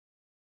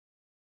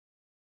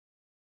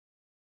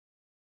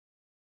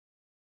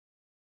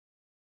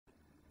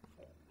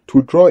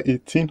To draw a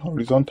thin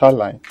horizontal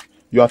line,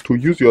 you have to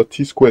use your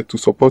T-square to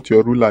support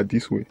your ruler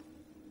this way.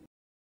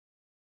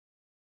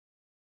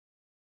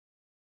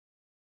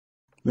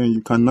 Then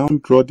you can now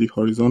draw the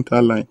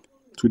horizontal line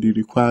to the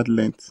required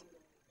length.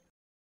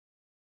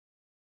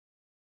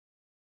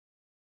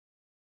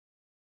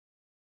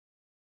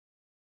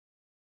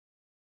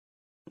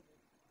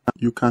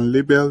 You can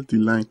label the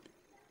line.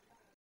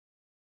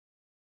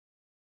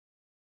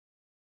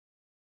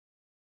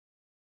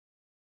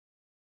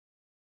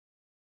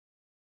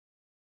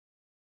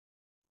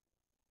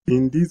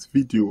 In this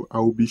video, I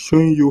will be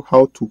showing you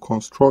how to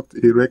construct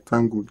a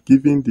rectangle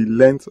given the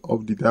length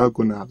of the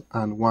diagonal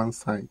and one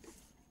side.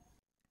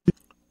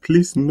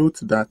 Please note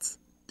that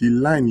the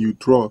line you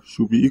draw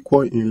should be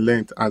equal in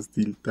length as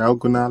the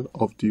diagonal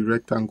of the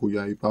rectangle you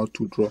are about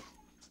to draw.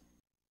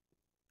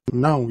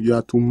 Now you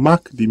are to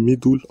mark the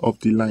middle of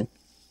the line.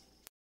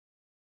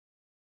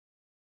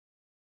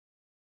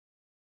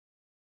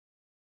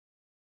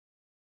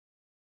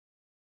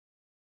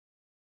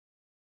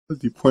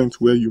 The point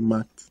where you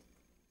marked.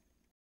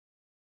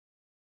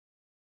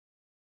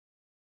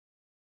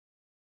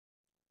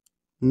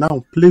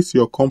 Now place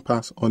your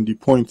compass on the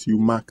point you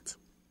marked.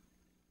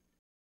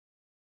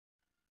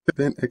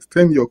 Then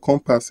extend your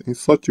compass in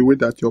such a way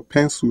that your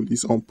pencil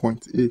is on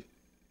point A.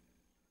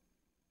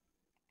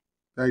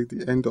 That is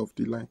the end of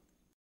the line.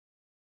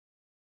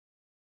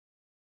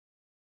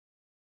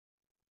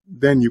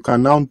 Then you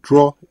can now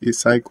draw a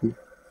cycle.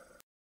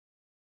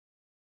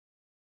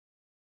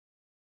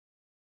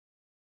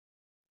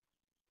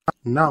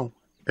 Now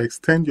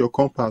extend your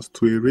compass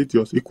to a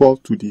radius equal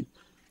to the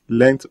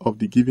length of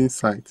the given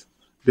side.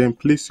 Then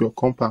place your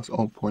compass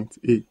on point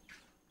A.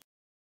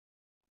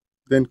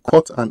 Then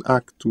cut an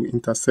arc to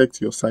intersect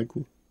your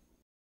cycle.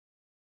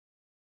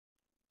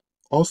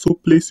 Also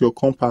place your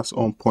compass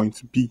on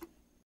point B.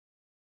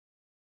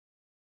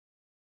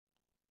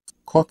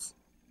 Cut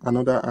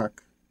another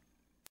arc.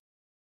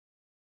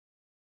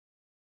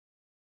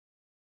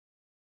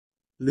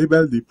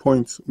 Label the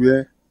points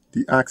where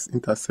the arcs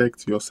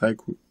intersect your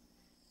cycle.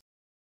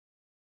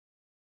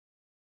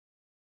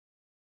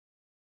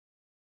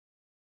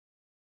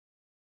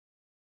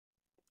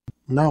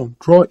 Now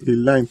draw a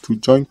line to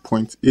join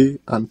point A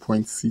and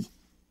point C.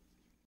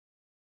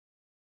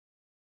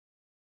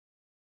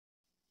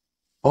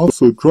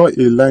 Also draw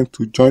a line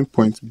to join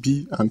point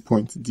B and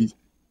point D.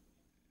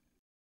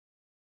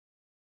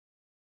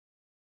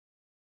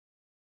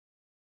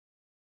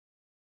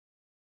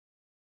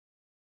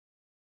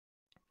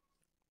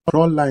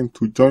 Draw line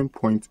to join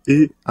point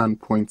A and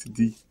point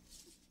D.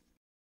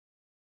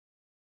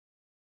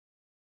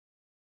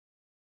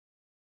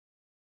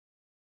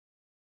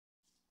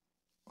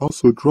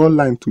 Also draw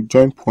line to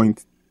join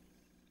point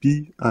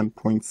B and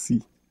point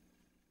C.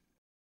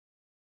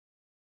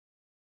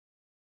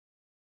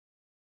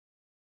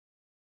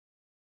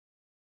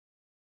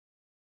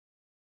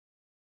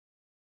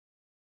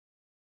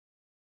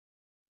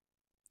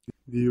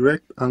 The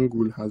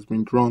rectangle has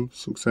been drawn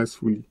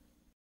successfully.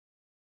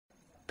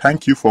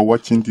 Thank you for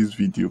watching this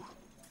video.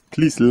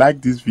 Please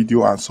like this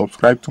video and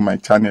subscribe to my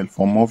channel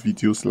for more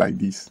videos like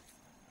this.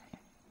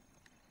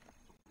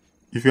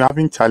 If you're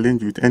having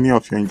challenge with any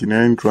of your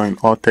engineering drawing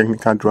or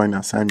technical drawing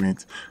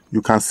assignments,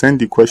 you can send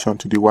the question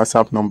to the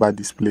WhatsApp number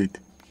displayed.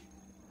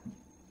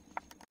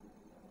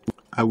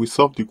 I will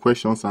solve the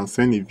questions and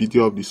send a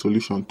video of the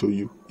solution to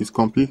you. It's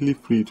completely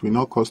free, it will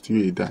not cost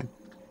you a dime.